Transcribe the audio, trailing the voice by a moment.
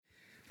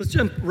Let's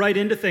jump right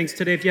into things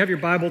today. If you have your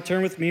Bible,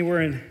 turn with me.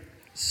 We're in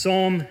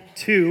Psalm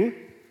 2.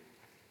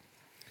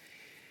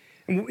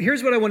 And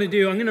here's what I want to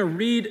do. I'm going to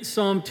read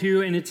Psalm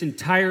 2 in its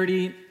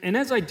entirety. And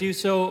as I do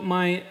so,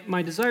 my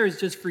desire is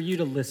just for you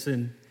to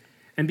listen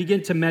and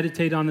begin to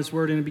meditate on this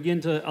word and begin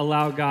to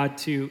allow God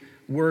to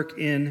work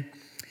in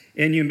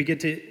you and begin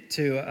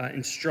to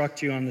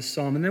instruct you on this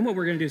psalm. And then what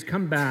we're going to do is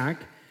come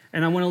back,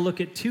 and I want to look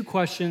at two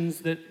questions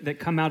that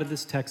come out of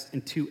this text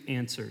and two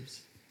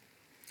answers.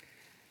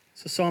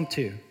 So Psalm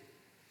 2.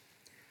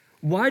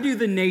 Why do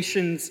the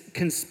nations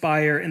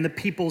conspire and the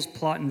peoples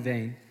plot in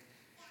vain?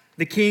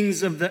 The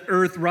kings of the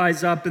earth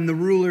rise up and the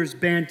rulers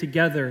band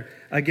together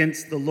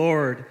against the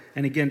Lord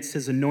and against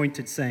his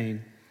anointed,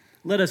 saying,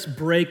 let us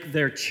break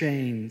their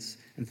chains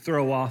and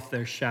throw off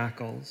their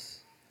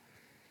shackles.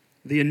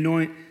 The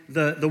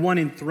one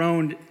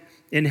enthroned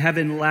in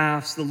heaven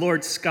laughs. The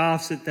Lord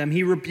scoffs at them.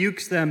 He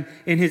rebukes them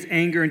in his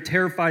anger and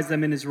terrifies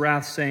them in his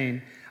wrath,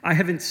 saying, I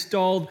have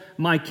installed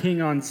my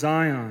king on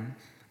Zion,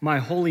 my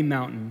holy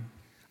mountain.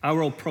 I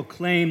will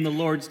proclaim the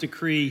Lord's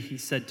decree, he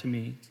said to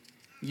me.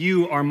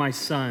 You are my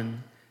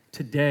son.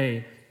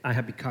 Today I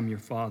have become your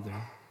father.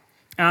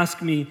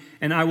 Ask me,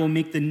 and I will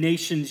make the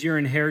nations your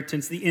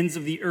inheritance, the ends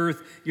of the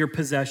earth your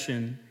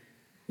possession.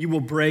 You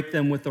will break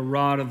them with a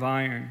rod of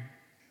iron.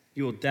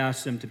 You will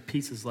dash them to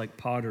pieces like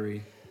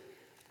pottery.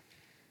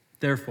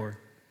 Therefore,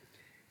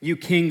 you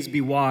kings,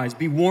 be wise.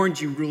 Be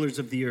warned, you rulers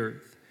of the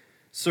earth.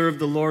 Serve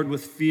the Lord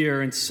with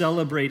fear and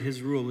celebrate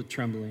his rule with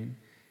trembling.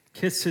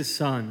 Kiss his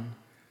son,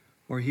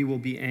 or he will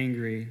be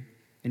angry,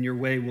 and your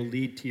way will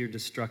lead to your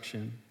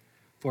destruction.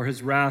 For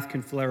his wrath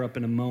can flare up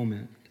in a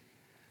moment.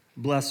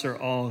 Blessed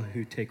are all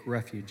who take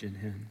refuge in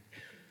him.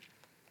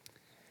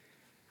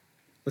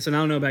 Listen, I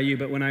don't know about you,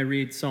 but when I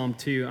read Psalm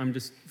 2, I'm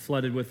just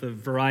flooded with a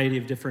variety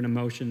of different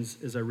emotions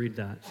as I read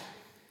that.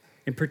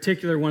 In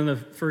particular, one of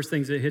the first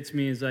things that hits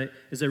me as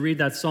I read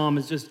that psalm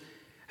is just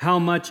how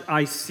much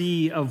I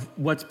see of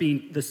what's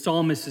the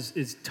psalmist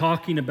is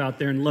talking about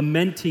there and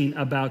lamenting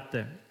about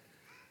there,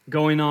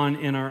 going on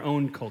in our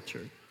own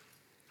culture.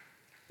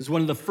 It's one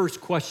of the first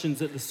questions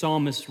that the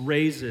psalmist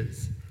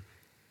raises.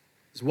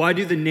 Is why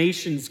do the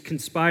nations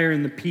conspire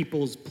and the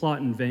peoples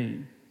plot in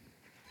vain?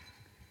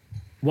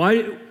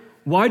 Why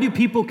do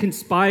people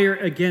conspire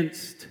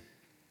against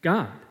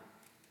God?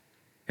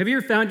 Have you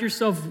ever found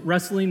yourself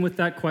wrestling with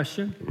that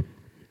question?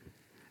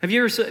 Have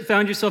you ever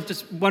found yourself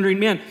just wondering,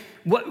 man,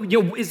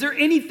 is there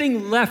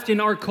anything left in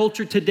our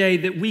culture today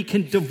that we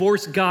can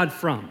divorce God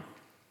from?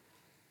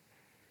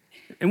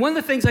 And one of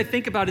the things I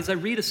think about as I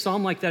read a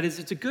psalm like that is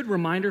it's a good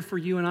reminder for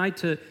you and I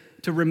to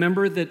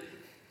remember that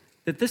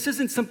this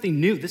isn't something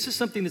new. This is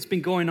something that's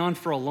been going on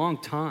for a long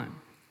time.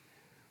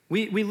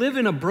 We live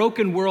in a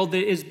broken world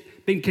that has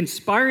been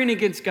conspiring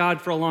against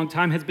God for a long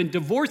time, has been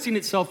divorcing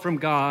itself from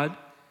God.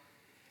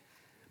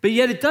 But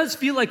yet it does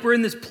feel like we're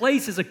in this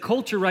place as a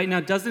culture right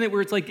now, doesn't it?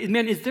 Where it's like,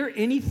 man, is there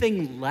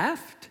anything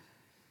left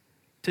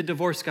to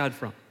divorce God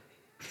from?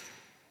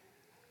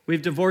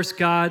 We've divorced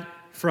God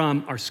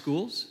from our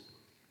schools.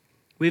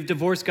 We've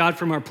divorced God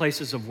from our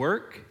places of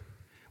work.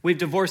 We've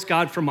divorced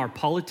God from our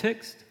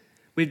politics.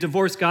 We've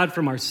divorced God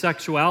from our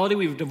sexuality.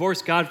 We've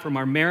divorced God from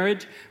our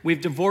marriage.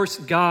 We've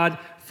divorced God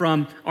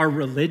from our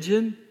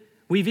religion.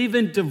 We've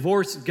even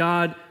divorced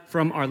God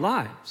from our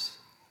lives.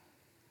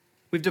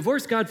 We've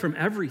divorced God from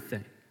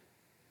everything.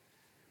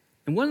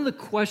 And one of the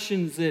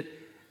questions that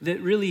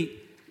really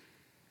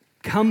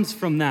comes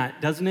from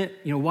that, doesn't it?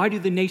 Why do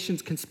the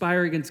nations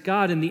conspire against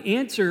God? And the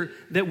answer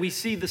that we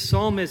see the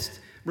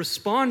psalmist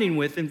responding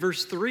with in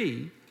verse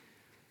 3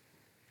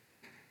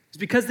 is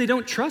because they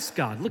don't trust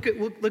God. Look at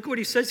what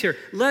he says here.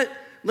 Let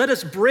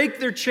us break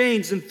their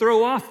chains and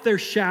throw off their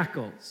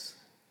shackles.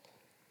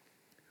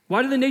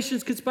 Why do the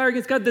nations conspire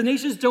against God? The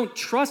nations don't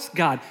trust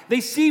God. They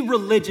see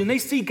religion. They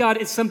see God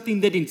as something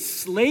that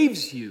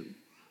enslaves you.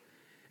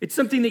 It's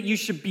something that you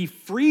should be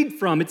freed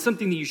from. It's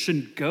something that you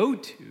shouldn't go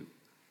to.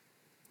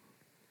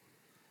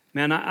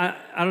 Man, I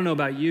don't know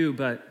about you,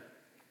 but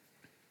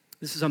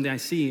this is something I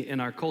see in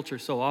our culture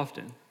so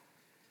often.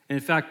 And in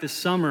fact, this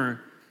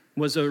summer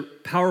was a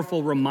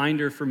powerful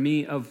reminder for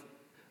me of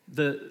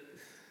the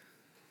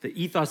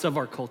ethos of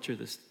our culture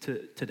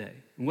today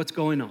and what's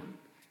going on.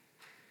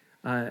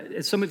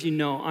 As some of you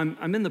know,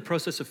 I'm in the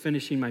process of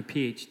finishing my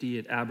PhD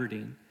at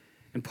Aberdeen.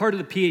 And part of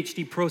the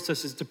PhD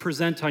process is to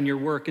present on your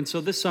work. And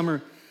so this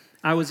summer,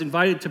 I was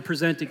invited to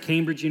present at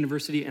Cambridge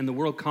University and the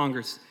World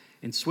Congress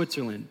in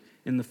Switzerland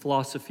in the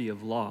philosophy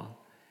of law.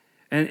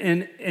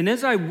 And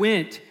as I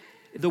went,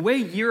 the way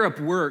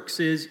Europe works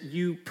is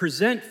you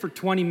present for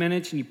 20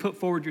 minutes and you put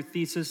forward your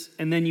thesis,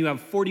 and then you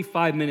have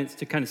 45 minutes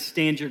to kind of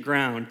stand your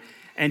ground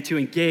and to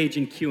engage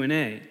in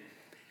Q&A.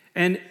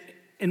 And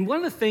one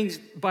of the things,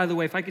 by the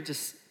way, if I could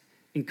just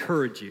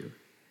encourage you,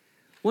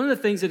 one of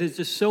the things that has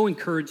just so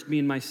encouraged me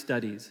in my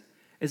studies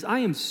is I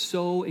am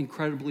so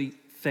incredibly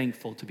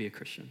thankful to be a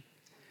Christian.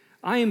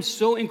 I am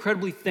so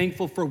incredibly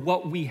thankful for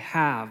what we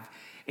have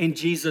in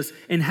Jesus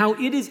and how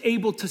it is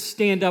able to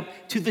stand up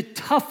to the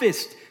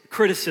toughest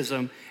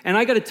criticism. And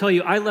I got to tell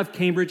you, I left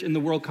Cambridge and the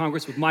World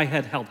Congress with my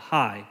head held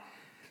high.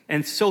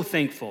 and so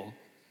thankful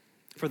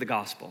for the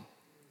gospel.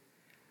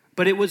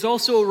 But it was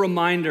also a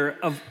reminder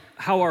of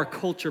how our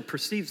culture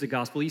perceives the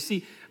gospel. You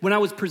see, when I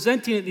was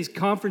presenting at these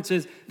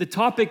conferences, the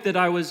topic that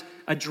I was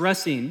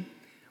addressing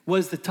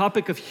was the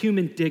topic of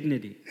human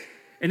dignity.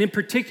 And in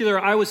particular,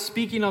 I was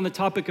speaking on the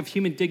topic of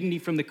human dignity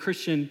from the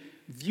Christian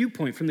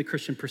viewpoint, from the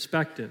Christian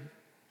perspective.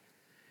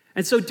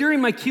 And so during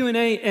my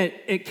Q&A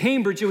at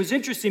Cambridge, it was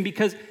interesting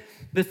because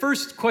the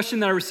first question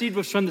that I received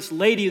was from this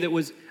lady that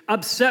was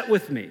upset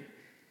with me,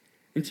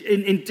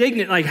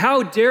 indignant, like,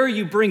 how dare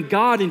you bring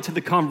God into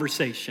the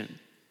conversation?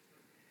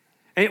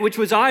 And which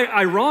was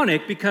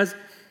ironic because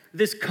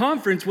this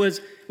conference was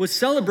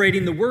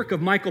celebrating the work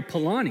of Michael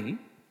Polanyi.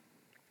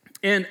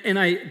 And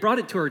I brought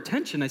it to her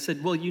attention. I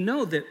said, well, you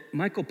know that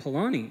Michael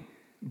Polanyi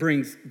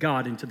brings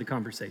God into the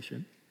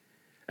conversation.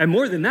 And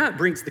more than that,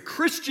 brings the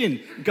Christian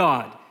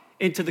God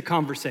into the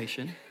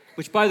conversation,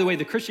 which, by the way,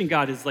 the Christian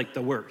God is like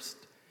the worst.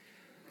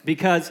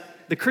 Because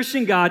the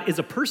Christian God is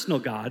a personal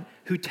God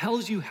who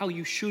tells you how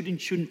you should and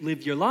shouldn't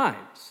live your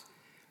lives,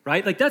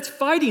 right? Like that's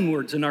fighting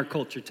words in our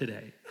culture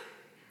today.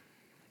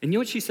 And you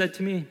know what she said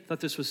to me? I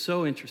thought this was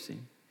so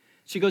interesting.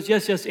 She goes,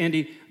 yes,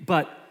 Andy,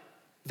 but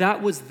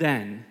that was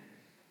then,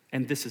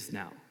 and this is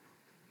now.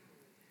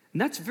 And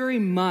that's very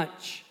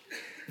much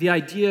the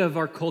idea of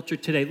our culture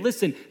today.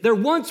 Listen, there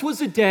once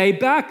was a day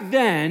back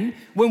then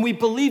when we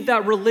believed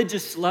that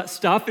religious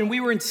stuff and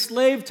we were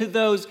enslaved to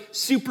those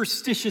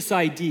superstitious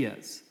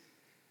ideas.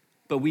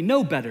 But we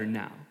know better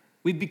now.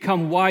 We've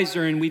become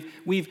wiser and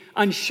we've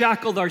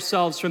unshackled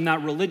ourselves from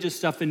that religious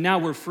stuff and now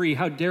we're free.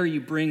 How dare you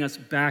bring us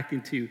back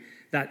into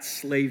that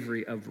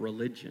slavery of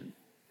religion?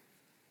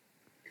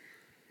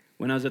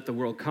 When I was at the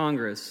World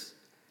Congress,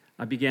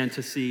 I began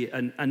to see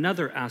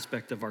another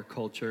aspect of our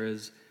culture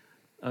as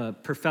a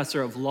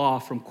professor of law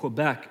from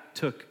Quebec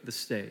took the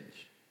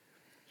stage.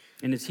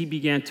 And as he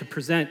began to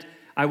present,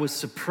 I was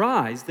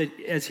surprised that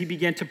as he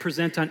began to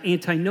present on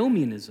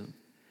antinomianism.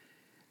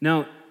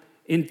 Now,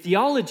 in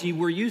theology,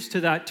 we're used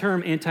to that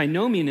term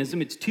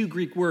antinomianism. It's two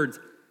Greek words,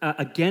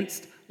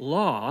 against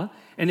law.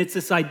 And it's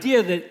this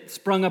idea that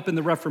sprung up in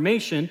the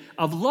Reformation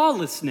of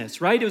lawlessness,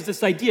 right? It was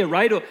this idea,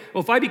 right? Well,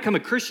 if I become a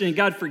Christian and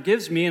God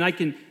forgives me and I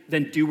can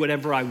then do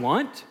whatever I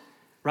want,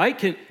 right?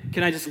 Can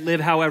I just live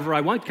however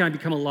I want? Can I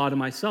become a law to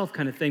myself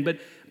kind of thing? But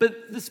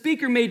the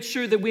speaker made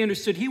sure that we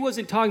understood he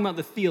wasn't talking about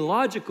the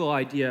theological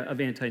idea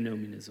of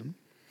antinomianism.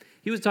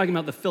 He was talking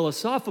about the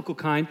philosophical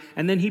kind,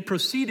 and then he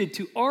proceeded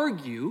to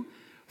argue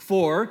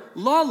for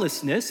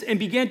lawlessness and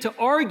began to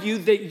argue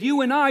that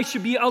you and I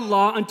should be a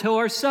law unto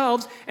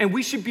ourselves and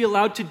we should be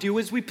allowed to do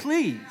as we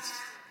please.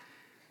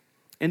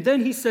 And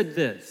then he said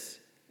this,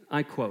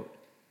 I quote,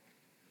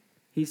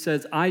 he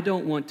says, I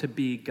don't want to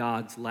be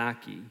God's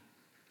lackey,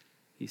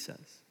 he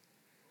says.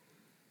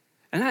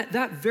 And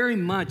that very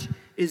much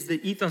is the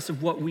ethos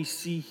of what we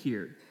see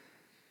here,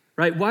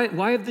 right?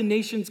 Why have the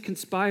nations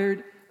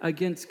conspired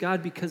against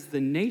God? Because the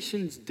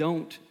nations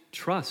don't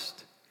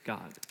trust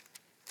God.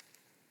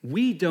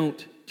 We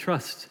don't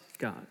trust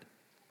God.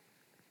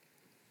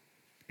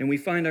 And we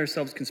find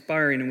ourselves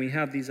conspiring and we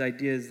have these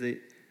ideas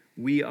that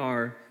we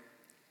are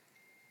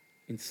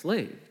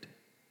enslaved.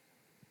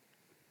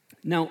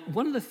 Now,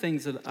 one of the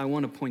things that I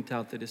want to point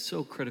out that is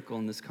so critical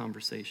in this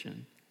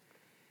conversation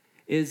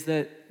is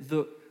that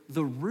the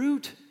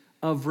root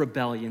of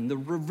rebellion, the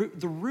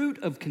root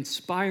of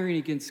conspiring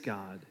against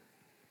God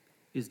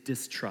is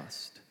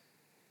distrust.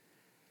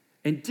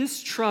 And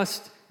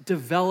distrust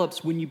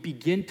develops when you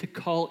begin to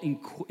call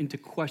into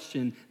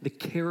question the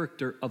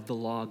character of the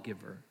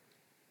lawgiver.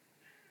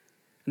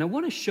 And I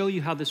want to show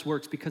you how this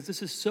works because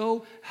this is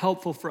so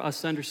helpful for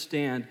us to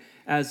understand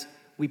as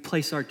we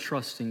place our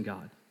trust in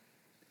God.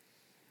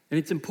 And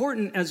it's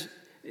important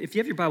if you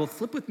have your Bible,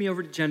 flip with me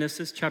over to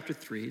Genesis chapter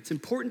 3. It's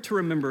important to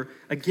remember,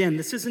 again,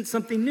 this isn't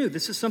something new.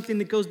 This is something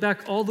that goes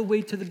back all the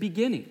way to the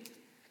beginning.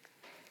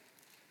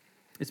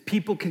 As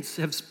people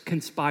have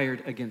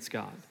conspired against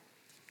God.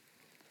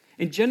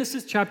 In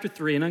Genesis chapter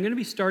 3, and I'm going to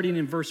be starting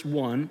in verse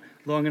 1,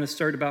 though I'm going to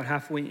start about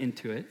halfway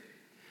into it,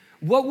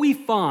 what we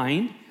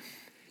find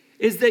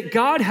is that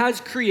God has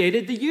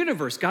created the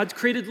universe. God's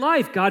created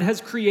life. God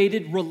has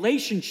created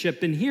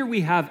relationship. And here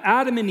we have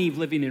Adam and Eve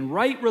living in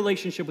right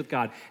relationship with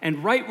God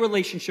and right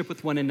relationship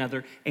with one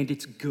another, and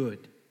it's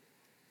good.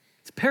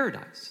 It's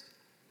paradise.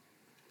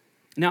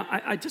 Now,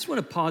 I just want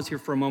to pause here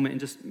for a moment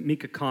and just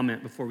make a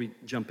comment before we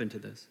jump into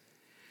this.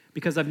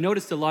 Because I've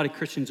noticed a lot of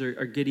Christians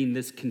are getting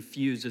this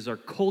confused as our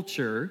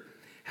culture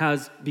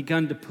has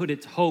begun to put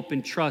its hope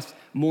and trust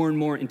more and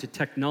more into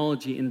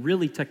technology, and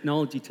really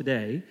technology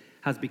today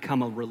has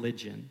become a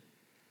religion.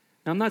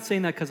 Now, I'm not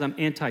saying that because I'm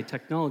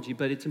anti-technology,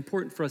 but it's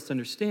important for us to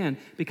understand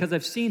because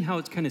I've seen how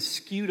it's kind of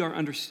skewed our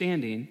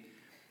understanding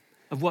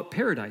of what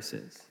paradise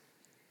is.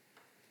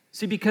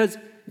 See, because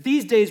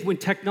these days when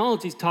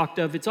technology is talked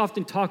of, it's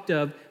often talked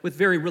of with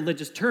very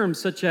religious terms,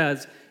 such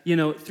as,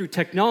 through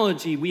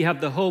technology, we have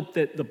the hope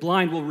that the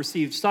blind will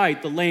receive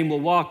sight, the lame will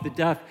walk, the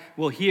deaf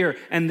will hear,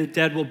 and the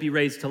dead will be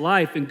raised to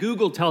life. And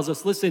Google tells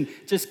us, listen,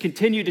 just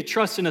continue to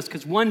trust in us,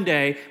 because one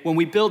day, when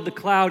we build the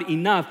cloud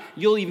enough,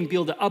 you'll even be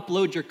able to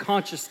upload your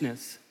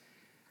consciousness,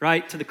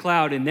 right, to the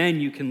cloud, and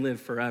then you can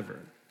live forever.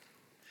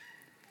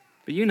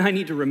 But you and I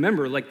need to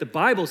remember, the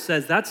Bible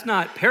says that's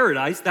not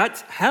paradise,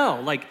 that's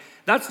hell.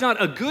 That's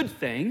not a good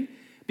thing,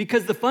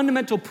 because the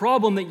fundamental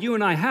problem that you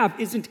and I have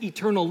isn't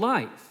eternal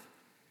life.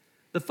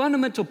 The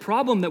fundamental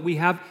problem that we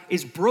have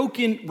is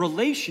broken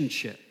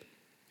relationship.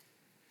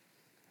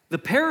 The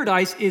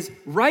paradise is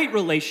right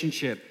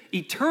relationship,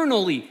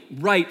 eternally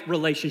right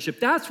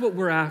relationship. That's what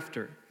we're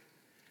after.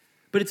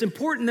 But it's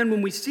important then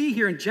when we see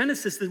here in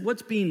Genesis that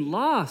what's being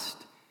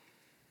lost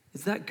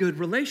is that good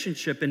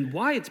relationship, and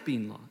why it's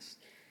being lost.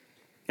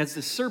 As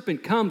the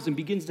serpent comes and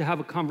begins to have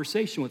a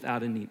conversation with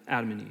Adam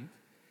and Eve.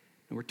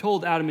 And we're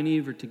told Adam and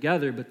Eve are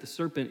together, but the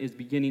serpent is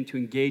beginning to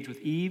engage with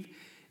Eve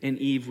and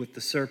Eve with the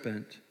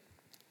serpent.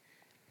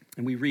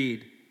 And we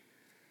read,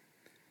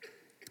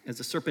 as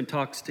the serpent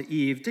talks to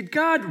Eve, did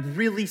God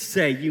really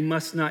say you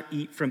must not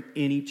eat from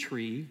any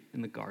tree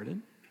in the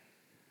garden?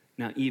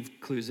 Now Eve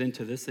clues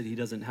into this, that he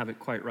doesn't have it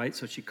quite right,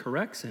 so she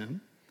corrects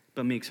him,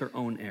 but makes her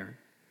own error.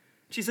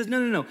 She says,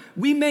 no.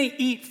 We may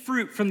eat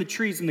fruit from the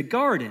trees in the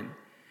garden,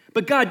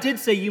 but God did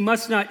say you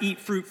must not eat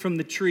fruit from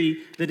the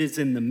tree that is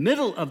in the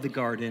middle of the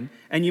garden,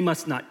 and you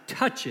must not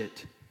touch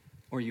it,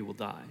 or you will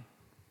die.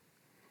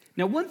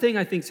 Now, one thing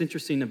I think is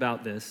interesting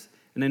about this,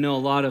 and I know a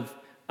lot of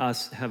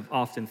us have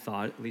often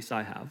thought, at least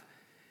I have,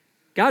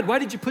 God, why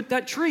did you put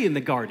that tree in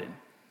the garden,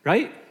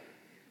 right?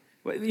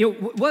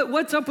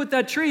 What's up with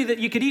that tree that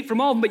you could eat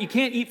from all of them, but you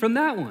can't eat from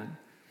that one?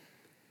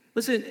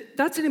 Listen,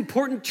 that's an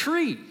important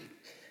tree.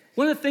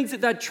 One of the things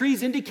that tree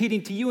is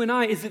indicating to you and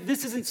I is that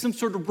this isn't some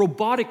sort of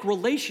robotic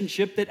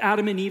relationship that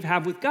Adam and Eve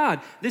have with God.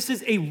 This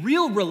is a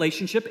real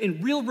relationship,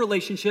 and real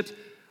relationships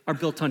are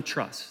built on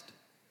trust.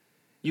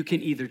 You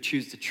can either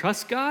choose to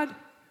trust God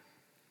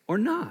or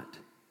not.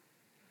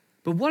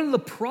 But one of the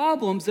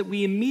problems that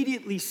we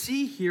immediately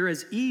see here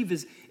as Eve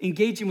is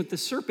engaging with the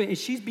serpent is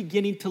she's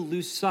beginning to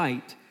lose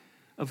sight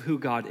of who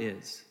God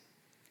is.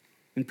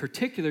 In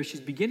particular,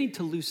 she's beginning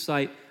to lose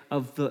sight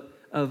of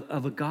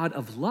a God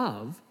of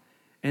love,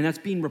 and that's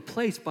being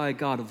replaced by a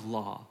God of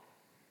law.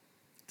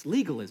 It's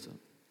legalism,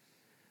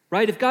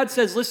 right? If God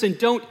says, listen,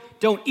 don't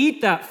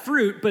eat that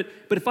fruit, but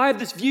if I have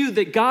this view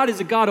that God is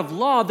a God of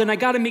law, then I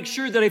got to make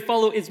sure that I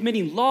follow as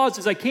many laws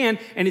as I can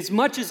and as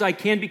much as I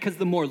can, because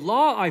the more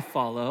law I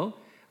follow,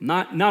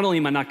 not only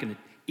am I not going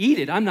to eat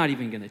it, I'm not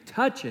even going to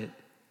touch it,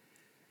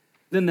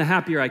 then the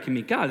happier I can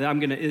meet God.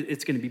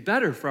 It's going to be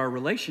better for our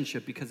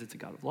relationship because it's a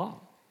God of law.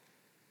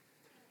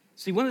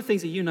 See, one of the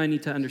things that you and I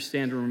need to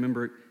understand and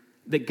remember,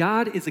 that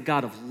God is a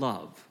God of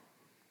love.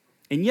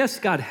 And yes,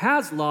 God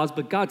has laws,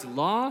 but God's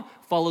law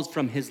follows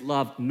from his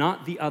love,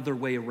 not the other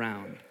way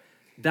around.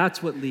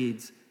 That's what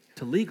leads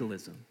to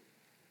legalism.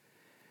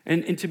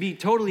 And to be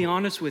totally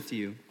honest with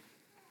you,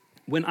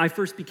 when I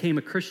first became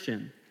a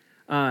Christian,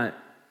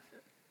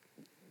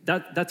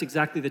 that's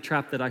exactly the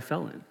trap that I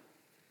fell in.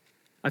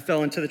 I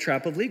fell into the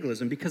trap of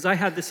legalism because I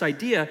had this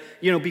idea,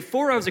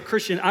 before I was a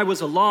Christian, I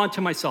was a law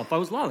unto myself. I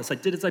was lawless. I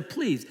did as I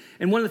pleased.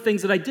 And one of the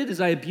things that I did is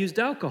I abused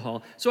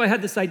alcohol. So I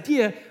had this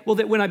idea,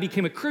 that when I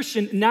became a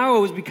Christian, now I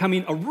was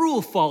becoming a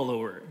rule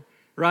follower,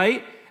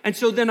 right? And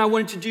so then I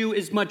wanted to do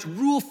as much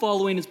rule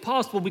following as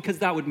possible because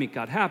that would make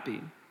God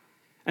happy.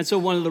 And so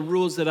one of the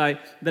rules that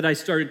I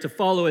started to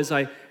follow as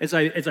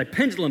I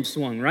pendulum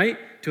swung, right,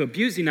 to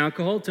abusing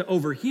alcohol, to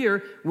over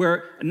here,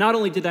 where not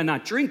only did I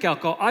not drink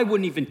alcohol, I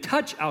wouldn't even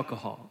touch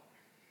alcohol.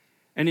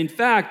 And in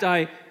fact,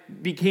 I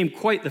became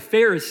quite the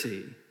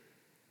Pharisee.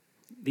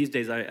 These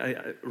days,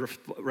 I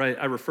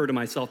refer to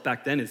myself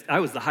back then as I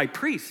was the high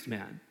priest,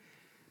 man.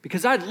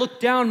 Because I'd look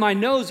down my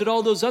nose at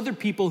all those other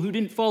people who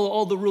didn't follow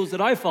all the rules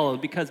that I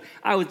followed because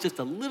I was just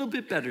a little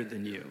bit better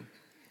than you.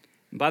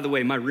 And by the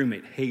way, my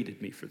roommate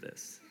hated me for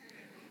this.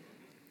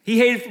 He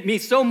hated me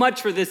so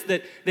much for this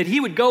that he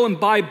would go and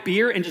buy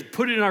beer and just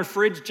put it in our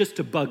fridge just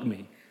to bug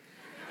me.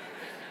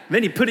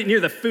 Then he'd put it near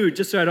the food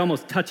just so I'd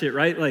almost touch it,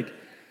 right?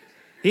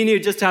 He knew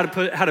just how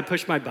to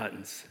push my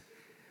buttons.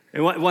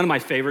 And one of my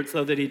favorites,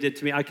 though, that he did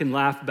to me, I can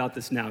laugh about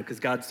this now because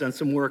God's done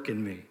some work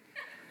in me.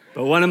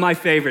 But one of my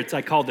favorites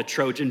I call the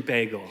Trojan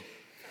bagel.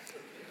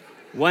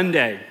 One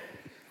day,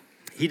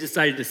 he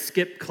decided to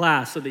skip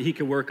class so that he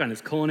could work on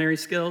his culinary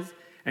skills,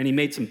 and he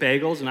made some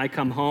bagels, and I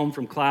come home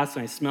from class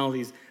and I smell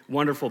these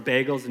wonderful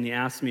bagels, and he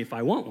asked me if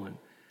I want one.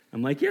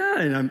 I'm like, yeah,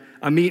 and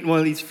I'm eating one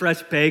of these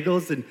fresh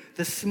bagels, and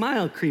the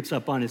smile creeps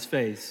up on his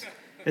face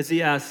as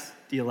he asks,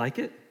 do you like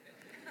it?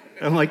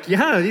 I'm like,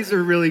 yeah, these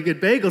are really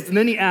good bagels. And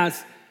then he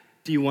asks,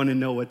 do you want to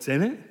know what's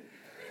in it?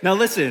 Now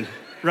listen,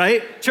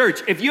 right?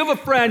 Church, if you have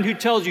a friend who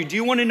tells you, do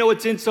you want to know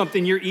what's in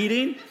something you're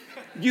eating?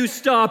 You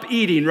stop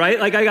eating,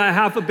 right? I got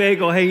half a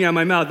bagel hanging out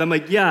my mouth. I'm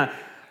like, yeah,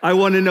 I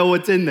want to know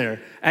what's in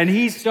there. And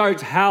he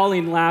starts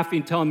howling,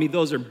 laughing, telling me,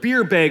 those are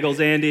beer bagels,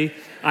 Andy.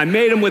 I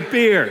made them with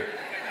beer.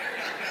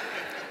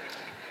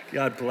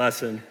 God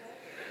bless him.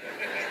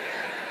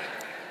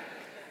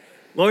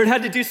 Lord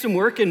had to do some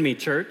work in me,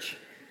 church.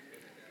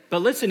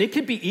 But listen, it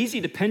could be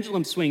easy to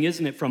pendulum swing,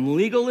 isn't it? From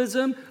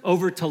legalism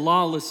over to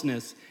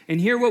lawlessness.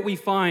 And here what we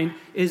find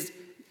is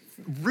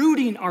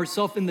rooting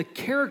ourselves in the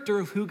character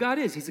of who God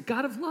is. He's a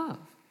God of love.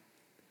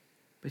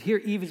 But here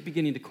Eve is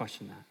beginning to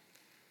question that.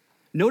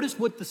 Notice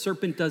what the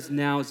serpent does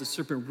now as the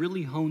serpent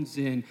really hones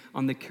in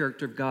on the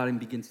character of God and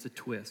begins to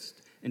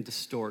twist and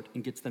distort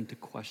and gets them to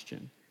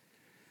question.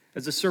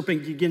 As the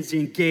serpent begins to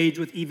engage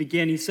with Eve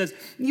again, he says,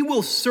 you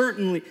will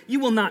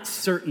not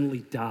certainly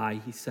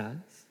die, he says.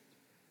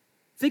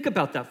 Think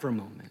about that for a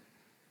moment.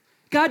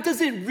 God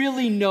doesn't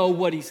really know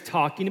what he's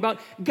talking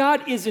about.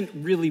 God isn't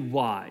really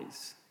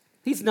wise.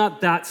 He's not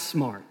that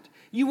smart.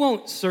 You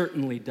won't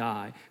certainly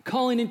die.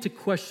 Calling into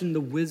question the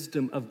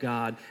wisdom of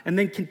God, and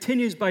then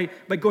continues by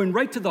going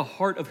right to the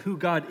heart of who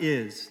God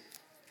is.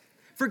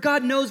 For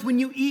God knows when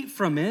you eat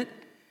from it,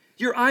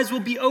 your eyes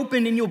will be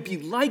open and you'll be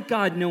like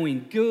God,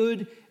 knowing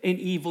good and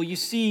evil. You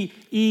see,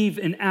 Eve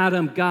and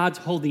Adam, God's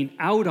holding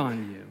out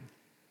on you.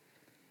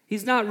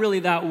 He's not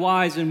really that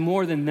wise, and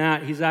more than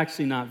that, he's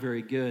actually not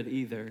very good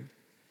either.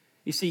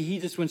 You see, he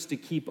just wants to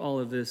keep all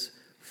of this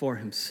for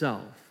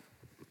himself.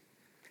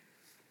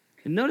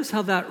 And notice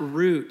how that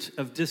root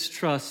of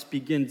distrust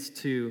begins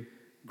to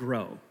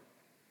grow.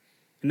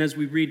 And as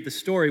we read the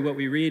story, what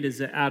we read is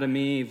that Adam and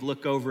Eve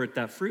look over at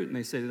that fruit and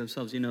they say to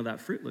themselves,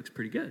 that fruit looks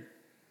pretty good.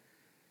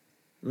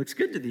 It looks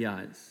good to the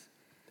eyes.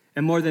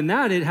 And more than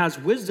that, it has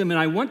wisdom, and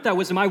I want that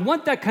wisdom. I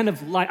want that kind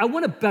of life. I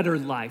want a better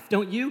life,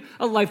 don't you?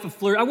 A life of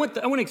flourishing. I want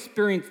to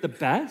experience the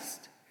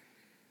best.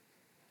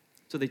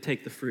 So they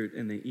take the fruit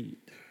and they eat.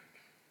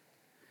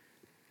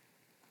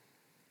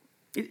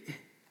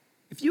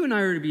 If you and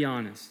I are to be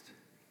honest,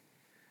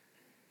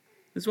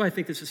 this is why I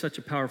think this is such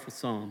a powerful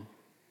psalm.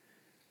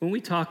 When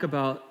we talk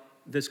about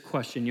this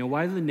question,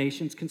 why do the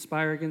nations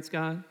conspire against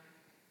God?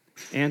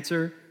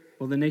 Answer,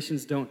 well, the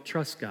nations don't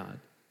trust God.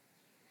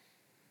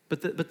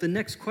 But the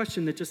next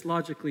question that just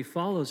logically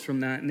follows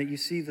from that and that you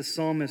see the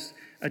psalmist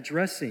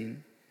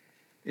addressing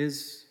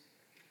is,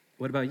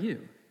 what about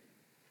you?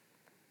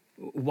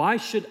 Why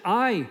should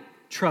I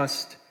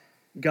trust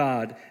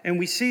God? And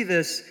we see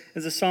this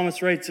as the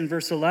psalmist writes in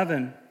verse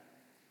 11,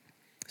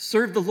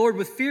 serve the Lord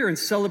with fear and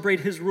celebrate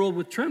his rule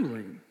with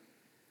trembling.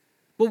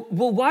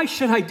 Well, why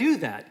should I do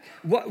that?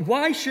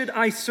 Why should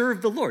I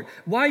serve the Lord?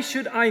 Why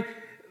should I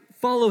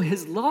follow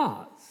his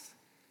laws?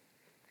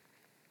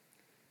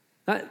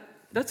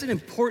 That's an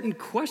important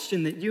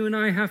question that you and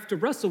I have to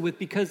wrestle with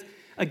because,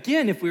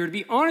 again, if we were to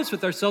be honest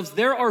with ourselves,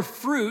 there are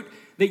fruit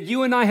that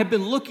you and I have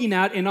been looking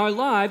at in our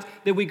lives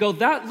that we go,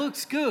 that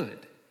looks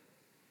good.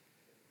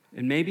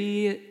 And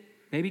maybe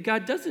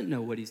God doesn't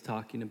know what he's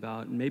talking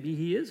about, and maybe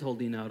he is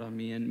holding out on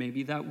me, and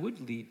maybe that would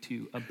lead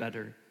to a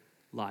better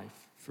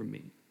life for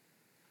me.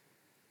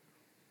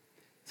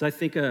 So I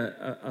think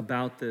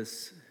about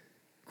this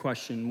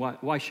question,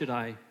 why should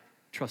I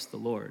trust the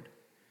Lord?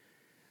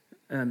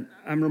 I'm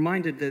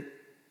reminded that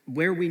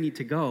where we need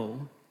to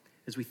go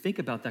as we think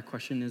about that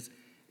question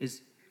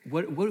is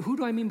who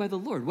do I mean by the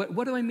Lord?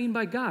 What do I mean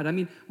by God? I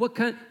mean,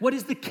 what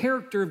is the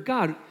character of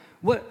God?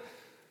 What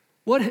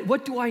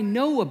do I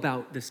know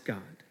about this God?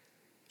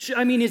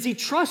 Is he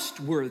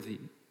trustworthy?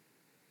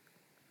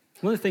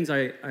 One of the things I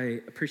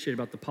appreciate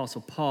about the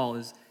Apostle Paul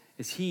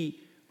is he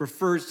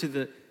refers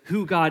to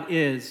who God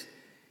is.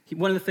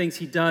 One of the things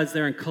he does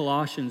there in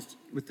Colossians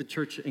with the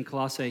church in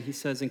Colossae, he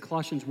says in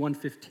Colossians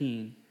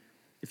 1:15,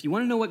 if you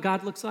want to know what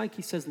God looks like,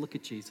 he says, look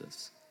at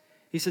Jesus.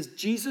 He says,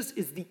 Jesus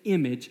is the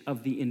image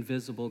of the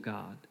invisible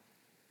God.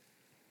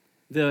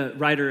 The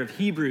writer of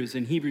Hebrews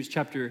in Hebrews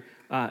chapter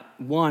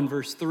 1,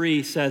 verse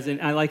 3 says, and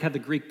I like how the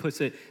Greek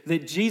puts it,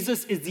 that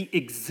Jesus is the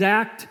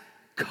exact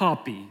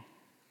copy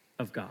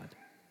of God.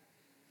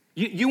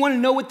 You want to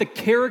know what the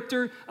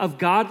character of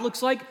God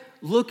looks like?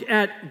 Look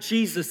at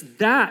Jesus.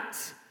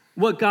 That's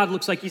what God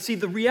looks like. You see,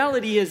 the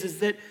reality is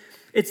that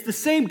it's the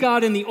same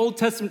God in the Old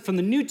Testament from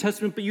the New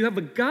Testament, but you have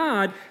a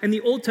God in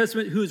the Old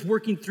Testament who is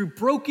working through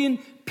broken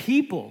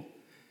people.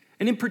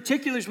 And in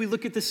particular, as we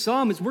look at this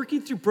psalm, is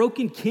working through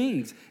broken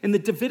kings in the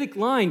Davidic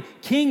line,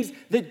 kings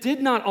that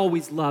did not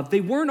always love.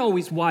 They weren't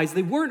always wise.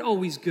 They weren't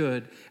always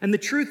good. And the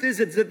truth is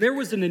that there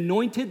was an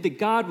anointed that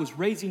God was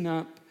raising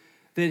up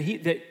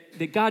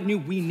that God knew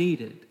we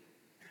needed.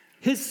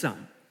 His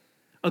son,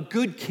 a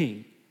good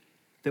king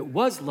that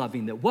was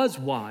loving, that was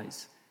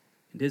wise,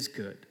 and is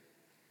good.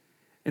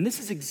 And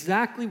this is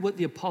exactly what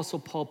the Apostle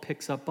Paul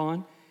picks up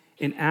on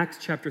in Acts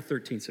chapter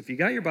 13. So if you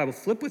got your Bible,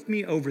 flip with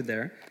me over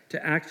there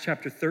to Acts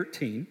chapter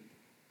 13.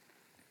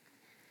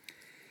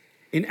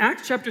 In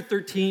Acts chapter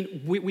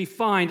 13, we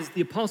find is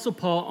the Apostle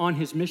Paul on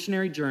his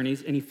missionary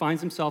journeys, and he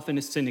finds himself in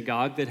a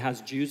synagogue that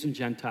has Jews and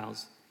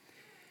Gentiles.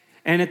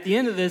 And at the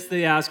end of this,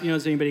 they ask,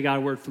 has anybody got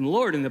a word from the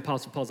Lord? And the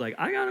Apostle Paul's like,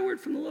 I got a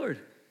word from the Lord.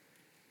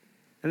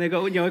 And they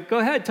go, go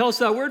ahead, tell us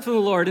that word from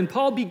the Lord. And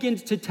Paul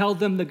begins to tell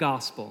them the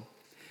gospel.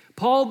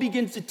 Paul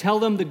begins to tell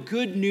them the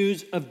good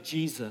news of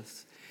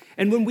Jesus.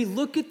 And when we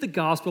look at the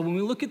gospel, when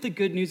we look at the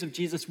good news of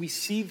Jesus, we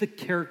see the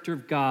character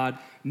of God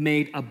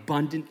made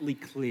abundantly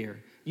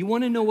clear. You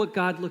want to know what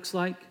God looks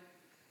like?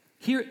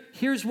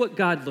 Here's what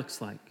God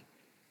looks like.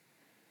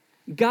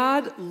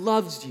 God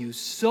loves you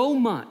so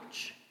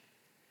much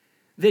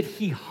that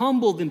he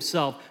humbled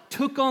himself,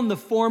 took on the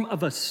form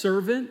of a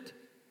servant,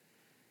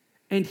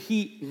 and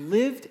he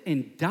lived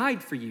and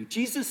died for you.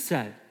 Jesus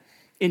said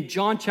in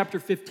John chapter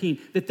 15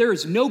 that there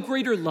is no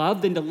greater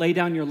love than to lay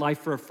down your life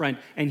for a friend.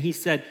 And he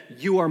said,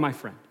 you are my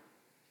friend.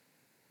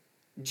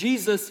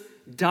 Jesus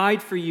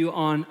died for you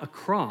on a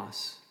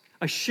cross,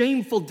 a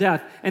shameful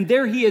death. And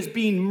there he is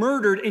being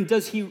murdered. And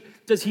does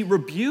he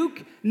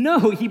rebuke?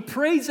 No, he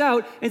prays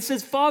out and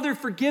says, Father,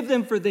 forgive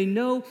them, for they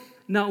know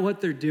not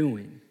what they're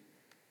doing.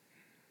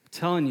 I'm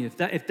telling you,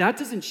 if that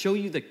doesn't show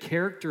you the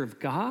character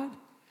of God,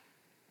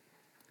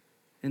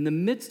 in the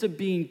midst of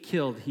being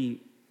killed,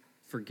 he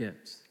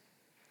forgives.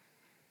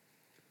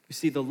 We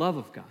see the love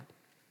of God.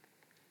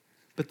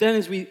 But then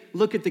as we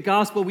look at the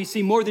gospel, we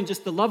see more than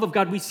just the love of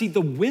God, we see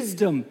the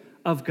wisdom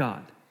of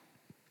God.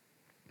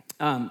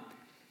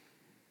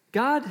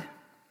 God,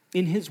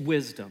 in his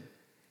wisdom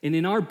and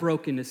in our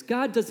brokenness,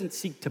 God doesn't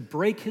seek to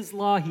break his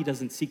law. He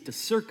doesn't seek to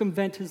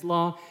circumvent his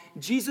law.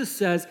 Jesus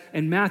says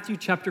in Matthew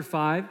chapter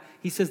 5,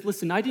 he says,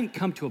 listen, I didn't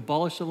come to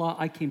abolish the law.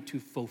 I came to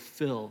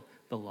fulfill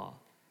the law.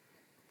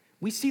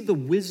 We see the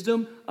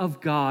wisdom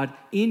of God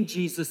in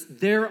Jesus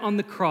there on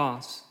the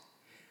cross.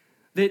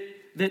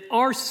 That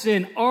our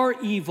sin, our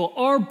evil,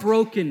 our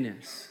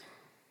brokenness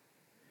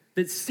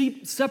that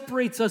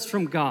separates us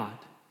from God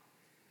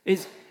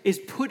is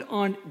put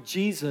on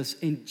Jesus,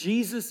 and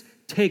Jesus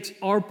takes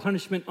our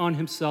punishment on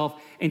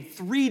himself, and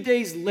 3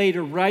 days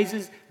later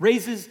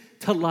raises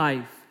to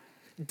life,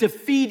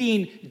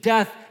 defeating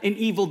death and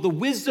evil. The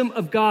wisdom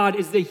of God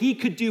is that he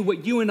could do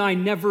what you and I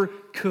never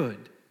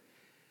could.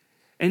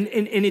 And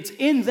it's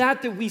in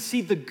that we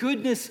see the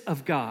goodness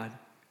of God.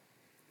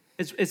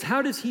 As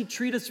how does he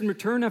treat us in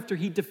return after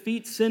he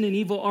defeats sin and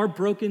evil, our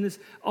brokenness,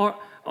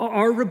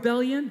 our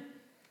rebellion?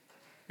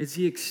 Is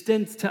he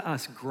extends to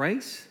us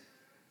grace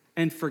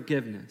and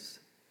forgiveness.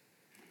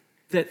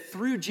 That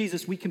through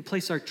Jesus, we can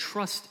place our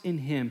trust in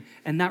him,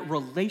 and that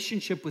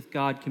relationship with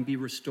God can be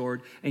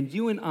restored. And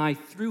you and I,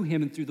 through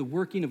him and through the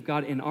working of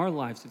God in our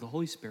lives, through the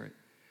Holy Spirit,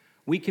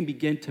 we can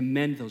begin to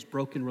mend those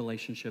broken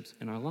relationships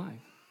in our life.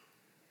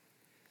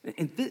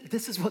 And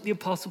this is what the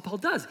Apostle Paul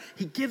does.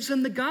 He gives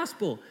them the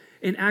gospel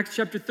in Acts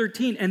chapter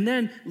 13. And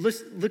then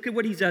look at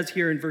what he does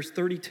here in verse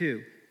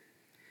 32.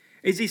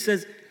 As he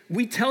says,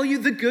 we tell you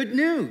the good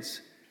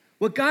news.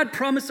 What God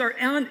promised our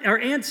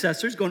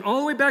ancestors, going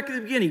all the way back to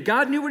the beginning.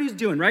 God knew what he was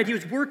doing, right? He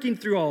was working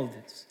through all of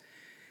this.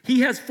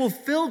 He has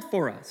fulfilled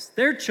for us,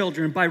 their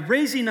children, by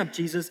raising up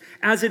Jesus,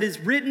 as it is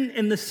written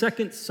in the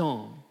second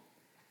Psalm.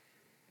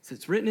 So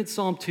it's written in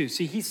Psalm 2.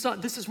 See,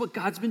 this is what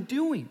God's been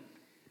doing.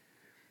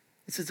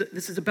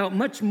 This is about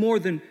much more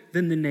than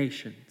the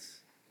nations.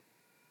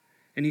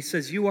 And he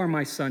says, you are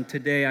my son,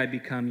 today I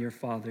become your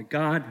father.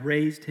 God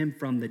raised him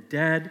from the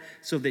dead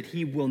so that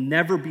he will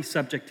never be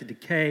subject to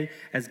decay.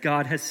 As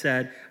God has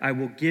said, I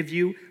will give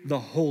you the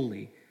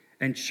holy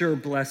and sure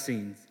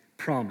blessings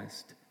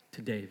promised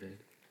to David.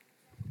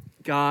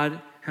 God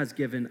has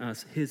given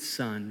us his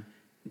son,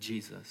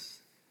 Jesus.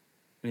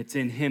 And it's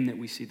in him that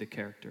we see the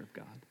character of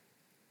God.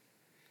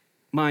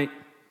 My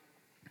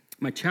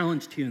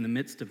challenge to you in the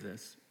midst of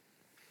this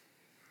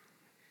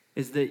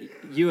is that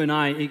you and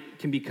I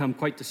can become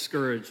quite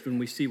discouraged when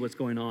we see what's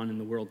going on in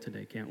the world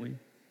today, can't we?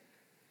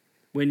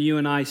 When you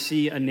and I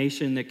see a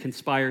nation that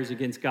conspires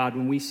against God,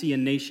 when we see a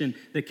nation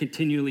that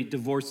continually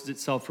divorces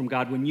itself from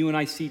God, when you and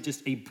I see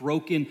just a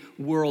broken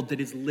world that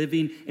is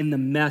living in the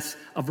mess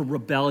of a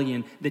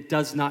rebellion that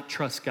does not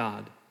trust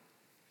God.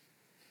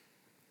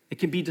 It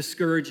can be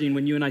discouraging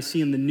when you and I see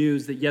in the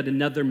news that yet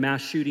another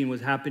mass shooting was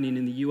happening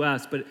in the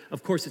U.S., but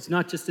of course it's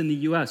not just in the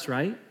U.S.,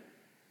 right?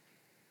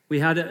 We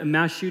had a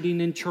mass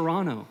shooting in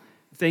Toronto.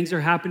 Things are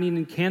happening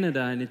in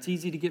Canada, and it's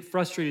easy to get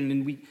frustrated,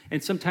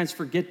 and sometimes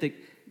forget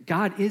that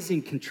God is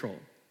in control.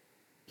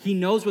 He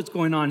knows what's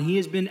going on. He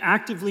has been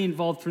actively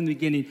involved from the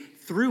beginning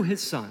through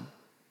his son.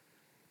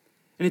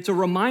 And it's a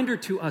reminder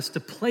to us to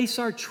place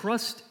our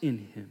trust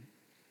in him.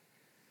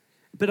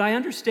 But I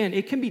understand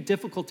it can be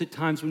difficult at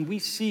times when we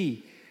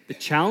see the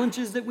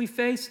challenges that we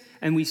face,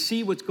 and we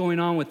see what's going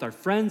on with our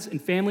friends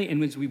and family,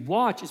 and as we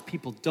watch as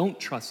people don't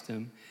trust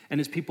him, and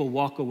as people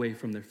walk away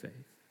from their faith.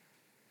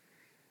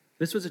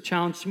 This was a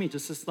challenge to me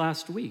just this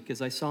last week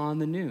as I saw on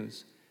the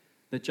news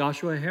that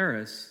Joshua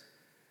Harris,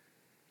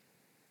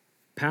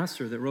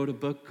 pastor that wrote a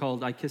book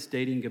called I Kissed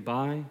Dating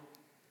Goodbye,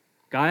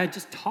 guy I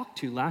just talked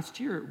to last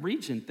year at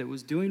Regent that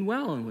was doing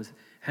well and was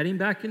heading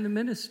back into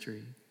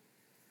ministry,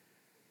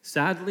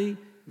 sadly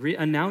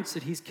announced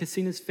that he's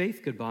kissing his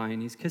faith goodbye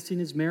and he's kissing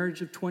his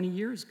marriage of 20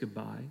 years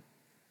goodbye. And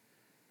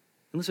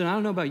listen, I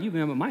don't know about you,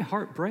 man, but my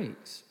heart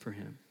breaks for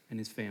him and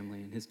his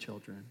family and his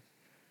children.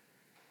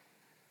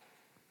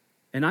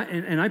 And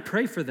I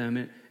pray for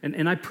them,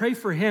 and I pray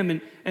for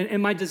him,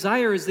 and my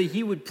desire is that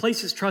he would place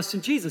his trust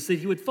in Jesus, that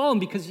he would follow him,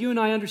 because you and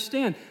I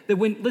understand that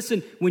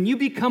when you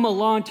become a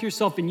law unto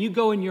yourself and you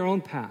go in your own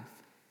path,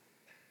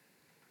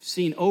 I've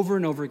seen over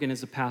and over again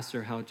as a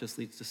pastor how it just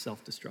leads to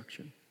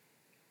self-destruction.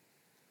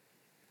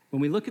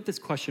 When we look at this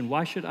question,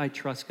 why should I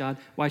trust God?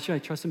 Why should I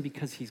trust him?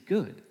 Because he's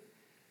good,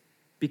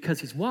 because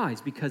he's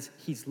wise, because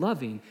he's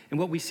loving. And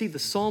what we see the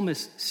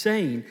psalmist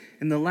saying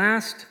in the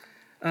last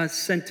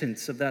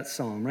sentence of that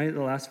psalm, right?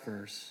 The last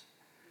verse.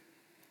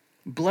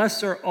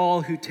 Blessed are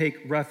all who take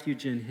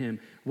refuge in him.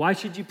 Why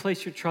should you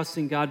place your trust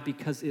in God?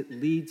 Because it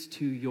leads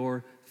to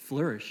your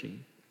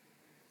flourishing.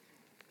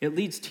 It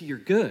leads to your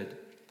good.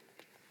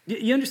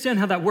 You understand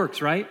how that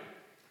works, right?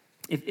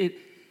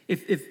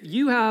 If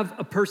you have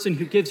a person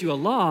who gives you a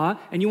law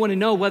and you want to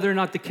know whether or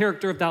not the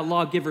character of that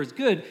lawgiver is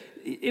good,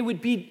 it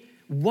would be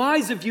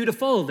wise of you to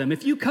follow them.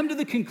 If you come to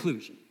the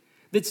conclusion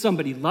that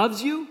somebody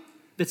loves you,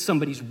 that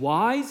somebody's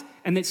wise,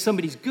 and that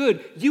somebody's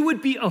good, you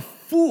would be a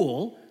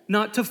fool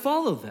not to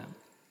follow them.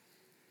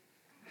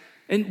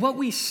 And what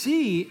we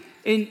see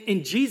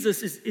in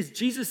Jesus is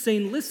Jesus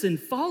saying, listen,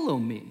 follow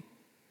me.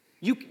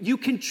 You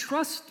can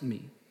trust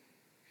me.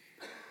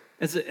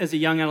 As a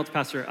young adult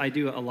pastor, I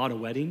do a lot of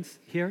weddings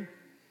here.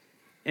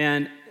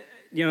 And,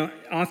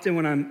 often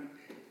when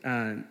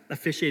I'm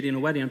officiating a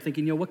wedding, I'm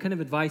thinking, what kind of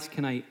advice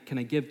can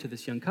I give to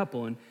this young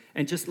couple?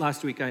 And just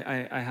last week,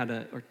 I had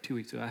or 2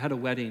 weeks ago, I had a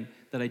wedding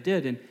that I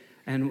did,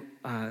 and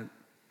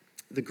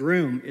the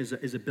groom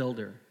is a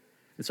builder.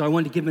 And so I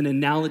wanted to give an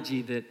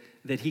analogy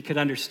that he could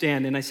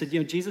understand. And I said,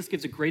 Jesus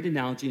gives a great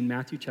analogy in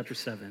Matthew chapter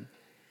 7.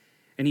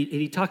 And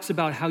he talks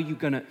about how you're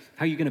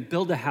gonna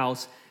build a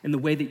house in the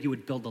way that you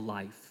would build a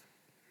life.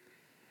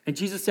 And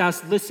Jesus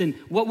asked, listen,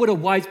 what would a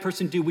wise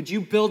person do? Would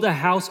you build a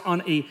house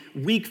on a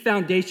weak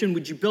foundation?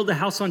 Would you build a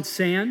house on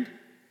sand?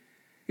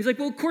 He's like,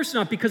 well, of course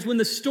not, because when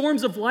the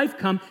storms of life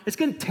come, it's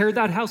going to tear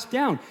that house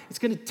down. It's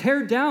going to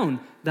tear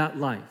down that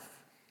life.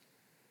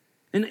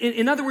 And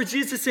in other words,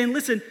 Jesus is saying,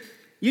 listen,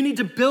 you need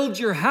to build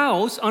your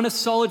house on a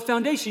solid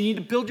foundation. You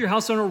need to build your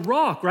house on a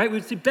rock, right?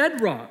 It's a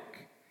bedrock.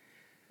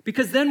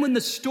 Because then when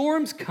the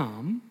storms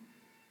come,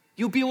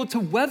 you'll be able to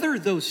weather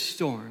those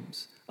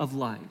storms of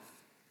life.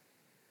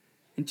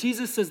 And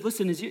Jesus says,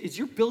 listen, as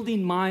you're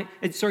building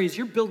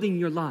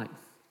your life,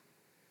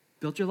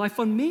 build your life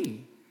on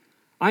me.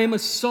 I am a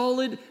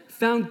solid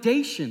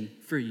foundation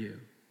for you.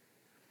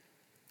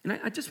 And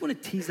I just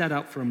want to tease that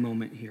out for a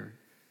moment here,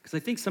 because I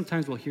think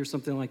sometimes we'll hear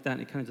something like that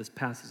and it kind of just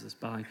passes us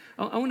by.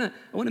 I want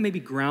to maybe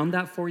ground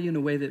that for you in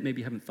a way that maybe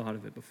you haven't thought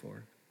of it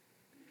before.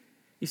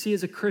 You see,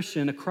 as a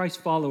Christian, a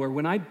Christ follower,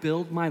 when I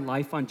build my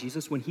life on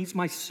Jesus, when he's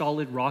my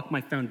solid rock,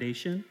 my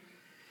foundation,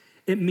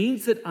 it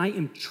means that I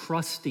am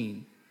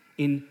trusting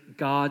in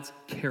God's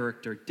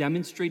character,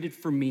 demonstrated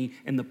for me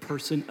in the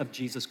person of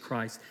Jesus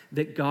Christ,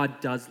 that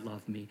God does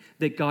love me,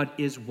 that God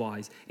is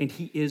wise, and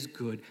he is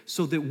good,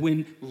 so that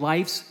when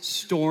life's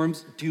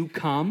storms do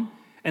come,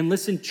 and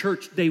listen,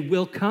 church, they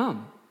will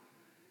come.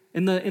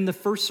 In the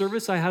first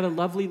service, I had a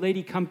lovely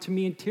lady come to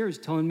me in tears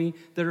telling me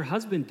that her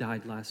husband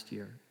died last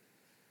year.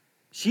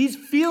 She's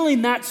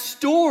feeling that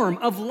storm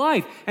of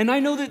life, and I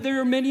know that there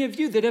are many of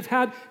you that have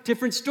had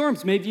different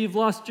storms. Maybe you've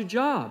lost your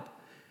job.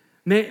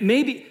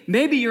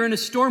 Maybe you're in a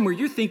storm where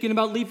you're thinking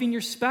about leaving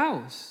your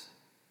spouse.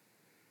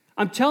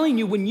 I'm telling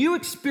you, when you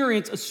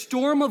experience a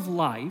storm of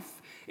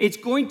life, it's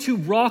going to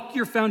rock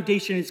your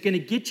foundation. It's going to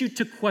get you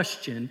to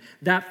question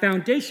that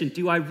foundation.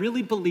 Do I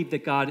really believe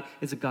that God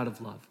is a God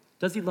of love?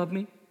 Does he love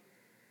me?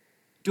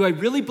 Do I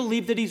really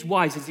believe that he's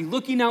wise? Is he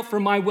looking out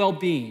for my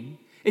well-being?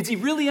 Is he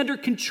really under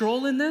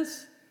control in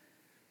this?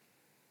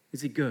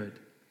 Is he good?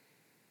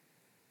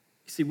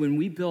 You see, when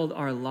we build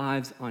our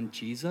lives on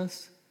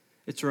Jesus,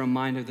 it's a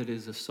reminder that it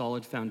is a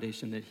solid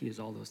foundation, that he is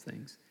all those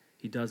things.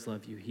 He does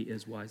love you, he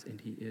is wise, and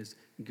he is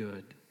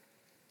good.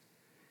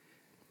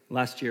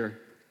 Last year,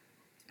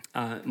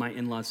 my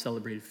in-laws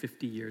celebrated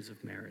 50 years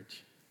of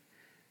marriage.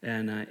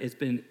 And it's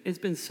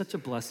been such a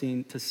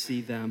blessing to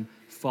see them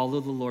follow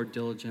the Lord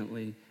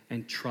diligently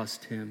and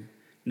trust him,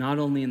 not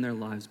only in their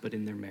lives, but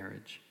in their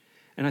marriage.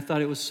 And I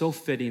thought it was so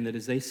fitting that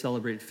as they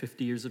celebrated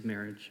 50 years of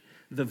marriage,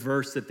 the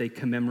verse that they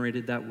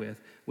commemorated that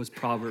with was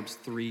Proverbs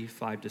 3,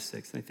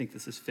 5-6. And I think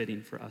this is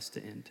fitting for us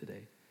to end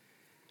today.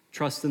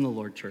 Trust in the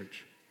Lord,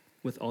 church,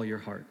 with all your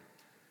heart.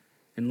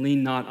 And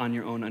lean not on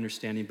your own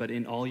understanding, but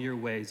in all your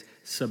ways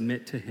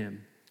submit to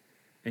him,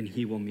 and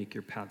he will make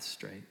your paths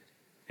straight.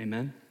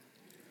 Amen?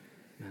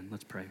 Amen.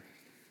 Let's pray.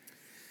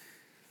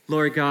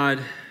 Lord God,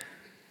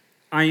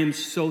 I am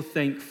so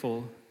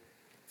thankful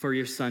for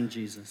your son,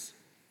 Jesus.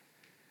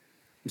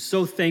 I'm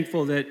so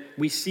thankful that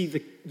we see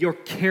your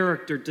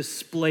character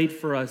displayed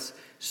for us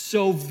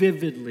so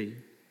vividly,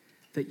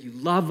 that you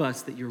love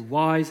us, that you're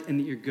wise, and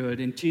that you're good.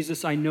 And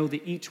Jesus, I know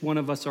that each one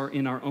of us are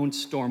in our own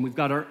storm. We've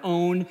got our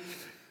own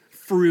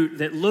fruit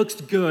that looks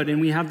good,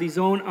 and we have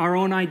our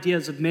own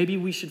ideas of maybe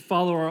we should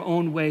follow our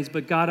own ways.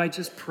 But God, I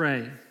just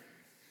pray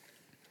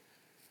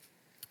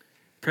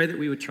that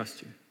we would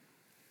trust you.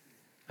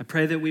 I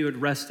pray that we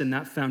would rest in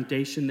that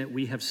foundation that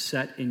we have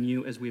set in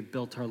you as we've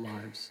built our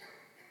lives.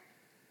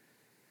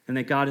 And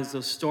that God, as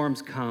those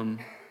storms come,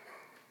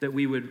 that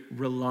we would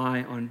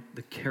rely on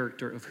the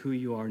character of who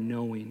you are,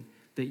 knowing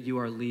that you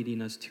are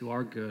leading us to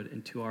our good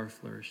and to our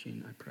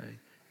flourishing, I pray,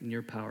 in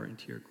your power and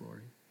to your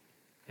glory.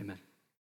 Amen.